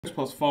X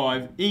plus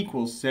 5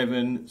 equals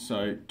 7,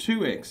 so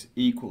 2x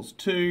equals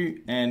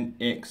 2 and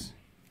x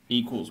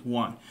equals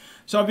 1.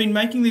 So I've been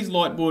making these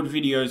Lightboard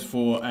videos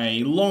for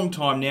a long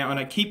time now, and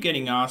I keep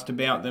getting asked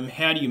about them.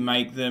 How do you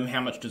make them?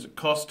 How much does it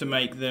cost to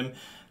make them?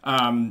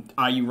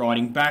 Are you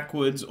writing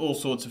backwards? All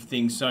sorts of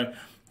things. So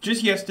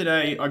just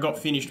yesterday I got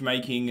finished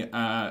making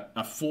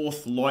a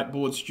fourth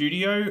Lightboard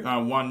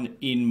Studio, one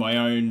in my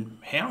own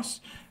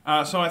house.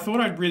 So I thought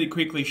I'd really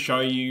quickly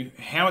show you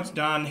how it's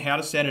done, how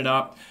to set it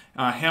up,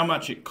 how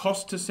much it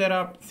costs to set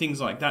up,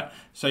 things like that,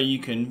 so you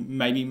can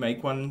maybe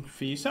make one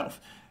for yourself.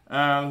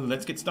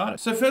 Let's get started.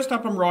 So first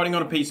up, I'm writing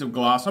on a piece of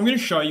glass. I'm going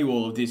to show you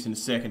all of this in a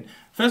second.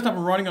 First up,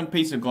 I'm writing on a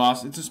piece of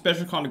glass. It's a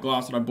special kind of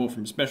glass that I bought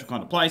from a special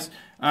kind of place.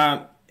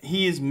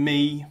 Here's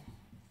me.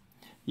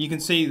 You can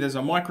see there's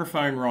a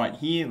microphone right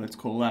here. Let's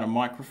call that a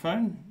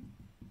microphone.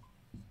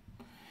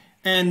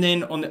 And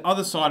then on the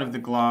other side of the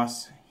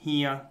glass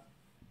here,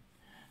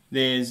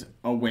 there's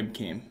a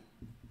webcam.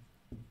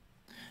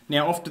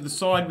 Now off to the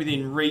side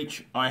within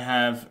reach, I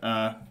have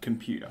a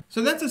computer.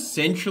 So that's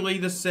essentially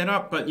the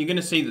setup, but you're going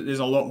to see that there's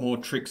a lot more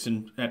tricks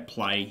at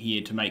play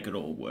here to make it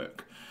all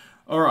work.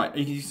 Alright,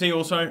 you can see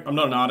also, I'm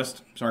not an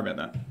artist, sorry about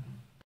that.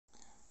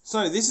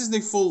 So this is the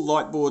full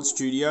Lightboard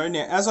Studio.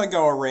 Now as I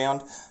go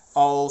around,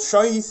 I'll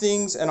show you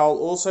things and I'll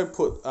also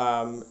put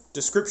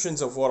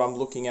descriptions of what I'm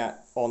looking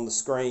at on the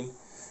screen.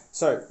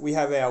 So we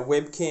have our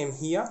webcam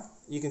here.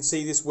 You can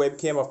see this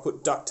webcam, I've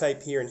put duct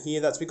tape here and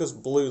here. That's because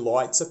blue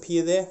lights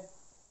appear there,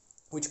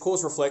 which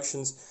cause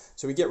reflections,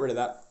 so we get rid of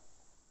that.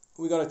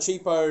 We got a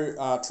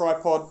cheapo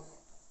tripod.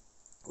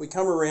 We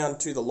come around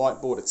to the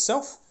Lightboard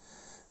itself.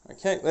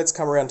 Okay, let's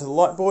come around to the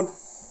Lightboard.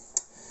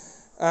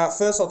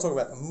 First I'll talk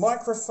about the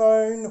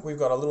microphone. We've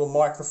got a little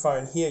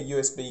microphone here,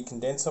 USB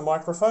condenser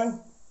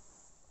microphone.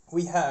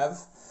 We have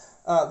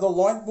the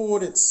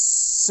Lightboard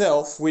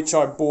itself, which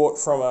I bought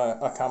from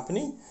a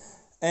company.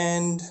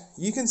 And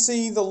you can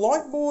see the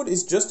Lightboard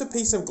is just a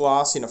piece of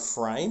glass in a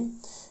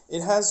frame.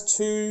 It has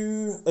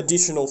two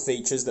additional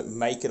features that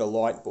make it a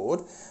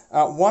Lightboard.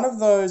 One of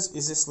those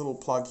is this little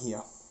plug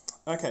here.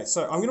 Okay,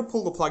 so I'm going to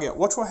pull the plug out.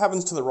 Watch what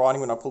happens to the writing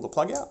when I pull the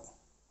plug out.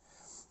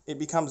 It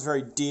becomes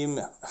very dim,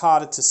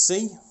 harder to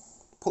see.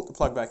 Put the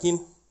plug back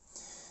in,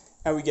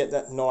 and we get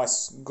that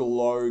nice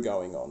glow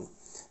going on.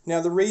 Now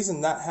the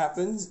reason that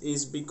happens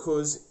is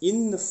because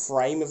in the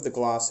frame of the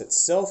glass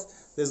itself,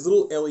 there's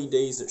little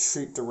LEDs that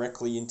shoot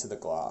directly into the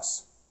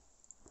glass.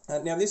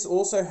 Now this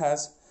also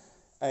has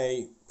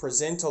a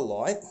presenter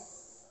light,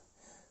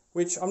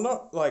 which I'm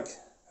not like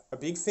a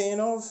big fan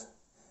of,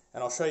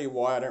 and I'll show you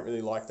why I don't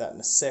really like that in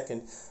a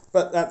second,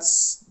 but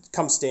that's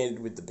comes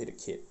standard with the bit of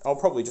kit. I'll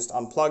probably just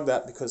unplug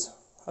that because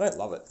I don't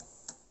love it.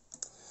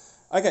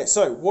 Okay,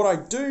 so what I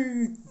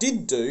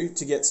did do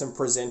to get some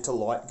presenter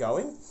light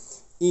going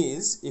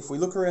is, if we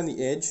look around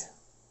the edge,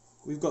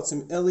 we've got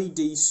some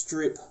LED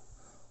strip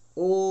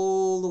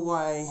all the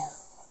way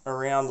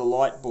around the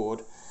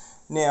Lightboard.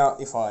 Now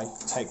if I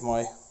take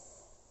my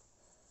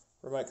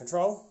remote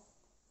control,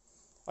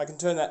 I can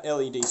turn that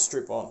LED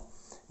strip on.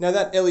 Now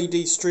that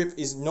LED strip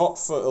is not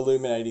for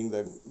illuminating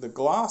the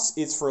glass,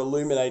 it's for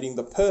illuminating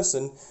the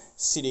person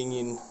sitting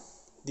in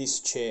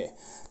this chair.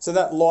 So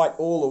that light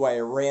all the way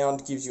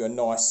around gives you a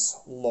nice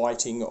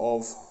lighting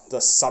of the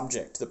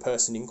subject, the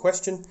person in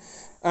question.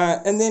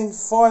 And then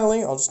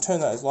finally, I'll just turn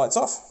those lights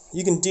off.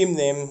 You can dim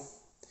them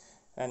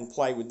and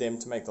play with them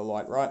to make the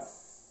light right.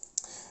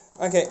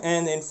 Okay,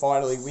 and then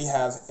finally we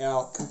have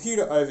our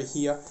computer over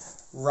here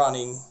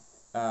running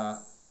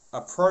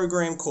a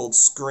program called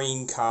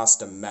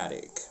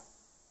Screencast-O-Matic.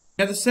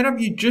 Now the setup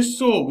you just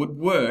saw would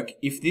work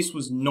if this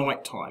was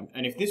nighttime,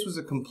 and if this was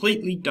a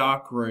completely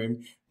dark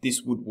room,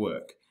 this would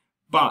work.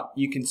 But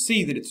you can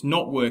see that it's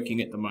not working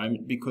at the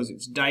moment because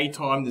it's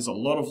daytime, there's a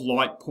lot of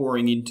light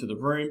pouring into the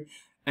room,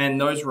 and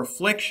those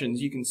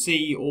reflections, you can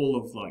see all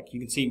of, like, you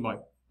can see my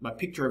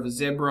picture of a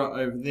zebra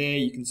over there,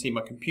 you can see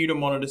my computer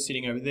monitor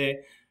sitting over there.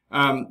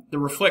 The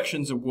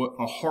reflections are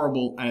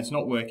horrible and it's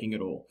not working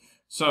at all.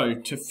 So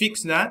to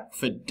fix that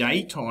for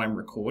daytime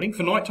recording,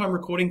 for nighttime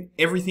recording,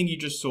 everything you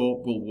just saw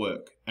will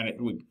work and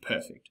it would be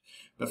perfect.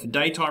 But for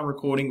daytime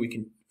recording, we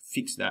can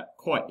fix that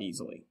quite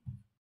easily.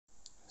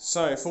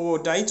 So for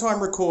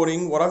daytime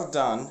recording, what I've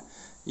done,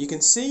 you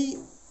can see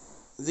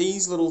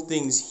these little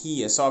things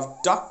here. So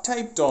I've duct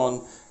taped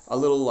on a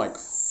little like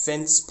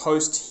fence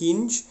post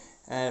hinge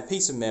and a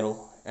piece of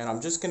metal, and I'm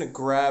just going to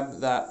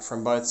grab that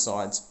from both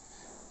sides,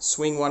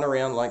 swing one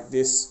around like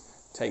this,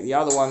 take the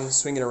other one,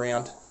 swing it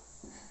around,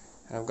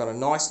 and I've got a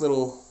nice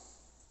little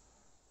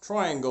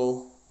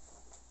triangle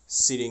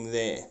sitting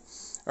there.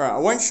 Alright, I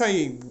won't show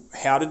you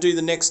how to do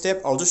the next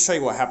step, I'll just show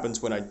you what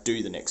happens when I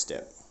do the next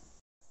step.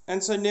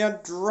 And so now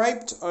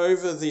draped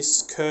over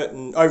this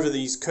curtain, over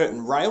these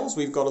curtain rails,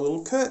 we've got a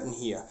little curtain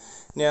here.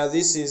 Now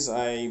this is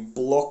a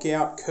block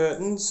out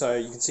curtain, so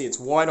you can see it's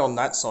white on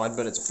that side,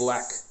 but it's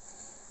black.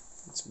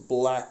 It's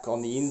black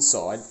on the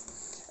inside.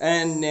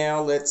 And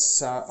now let's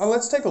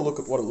take a look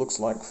at what it looks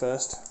like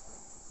first.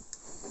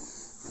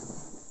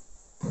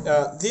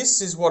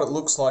 This is what it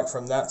looks like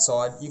from that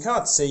side. You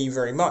can't see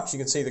very much. You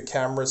can see the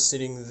camera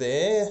sitting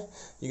there.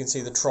 You can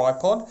see the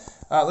tripod.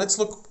 Let's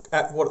look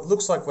at what it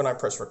looks like when I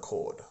press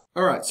record.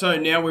 Alright, so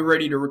now we're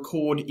ready to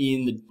record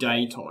in the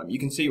daytime. You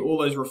can see all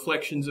those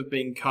reflections have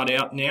been cut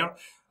out now,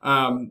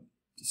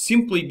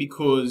 simply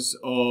because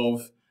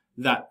of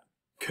that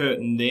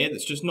curtain there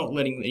that's just not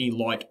letting any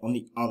light on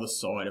the other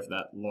side of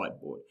that light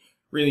board.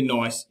 Really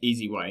nice,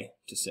 easy way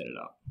to set it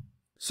up.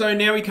 So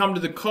now we come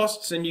to the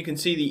costs, and you can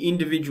see the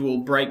individual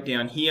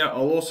breakdown here.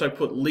 I'll also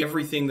put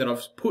everything that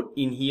I've put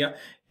in here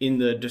in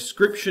the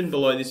description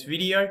below this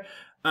video.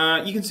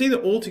 You can see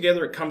that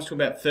altogether it comes to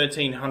about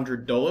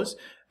 $1,300.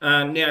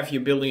 Now if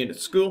you're building it at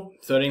school,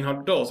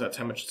 $1,300, that's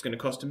how much it's going to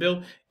cost to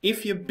build.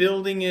 If you're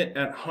building it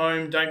at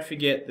home, don't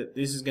forget that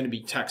this is going to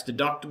be tax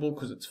deductible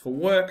because it's for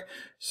work.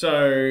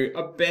 So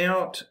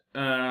about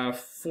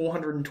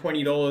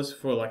 $420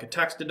 for like a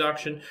tax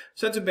deduction.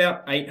 So that's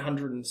about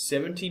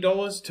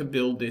 $870 to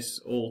build this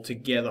all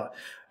together.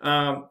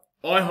 I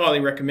highly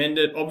recommend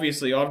it.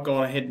 Obviously, I've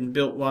gone ahead and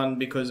built one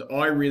because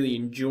I really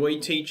enjoy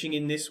teaching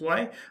in this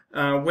way,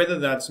 whether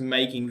that's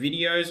making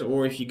videos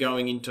or if you're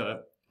going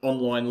into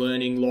online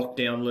learning,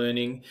 lockdown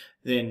learning,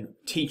 then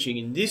teaching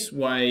in this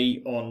way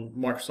on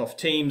Microsoft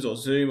Teams or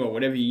Zoom or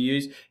whatever you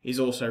use is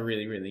also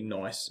really, really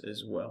nice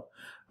as well.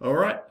 All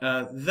right,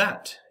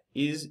 that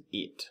is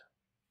it.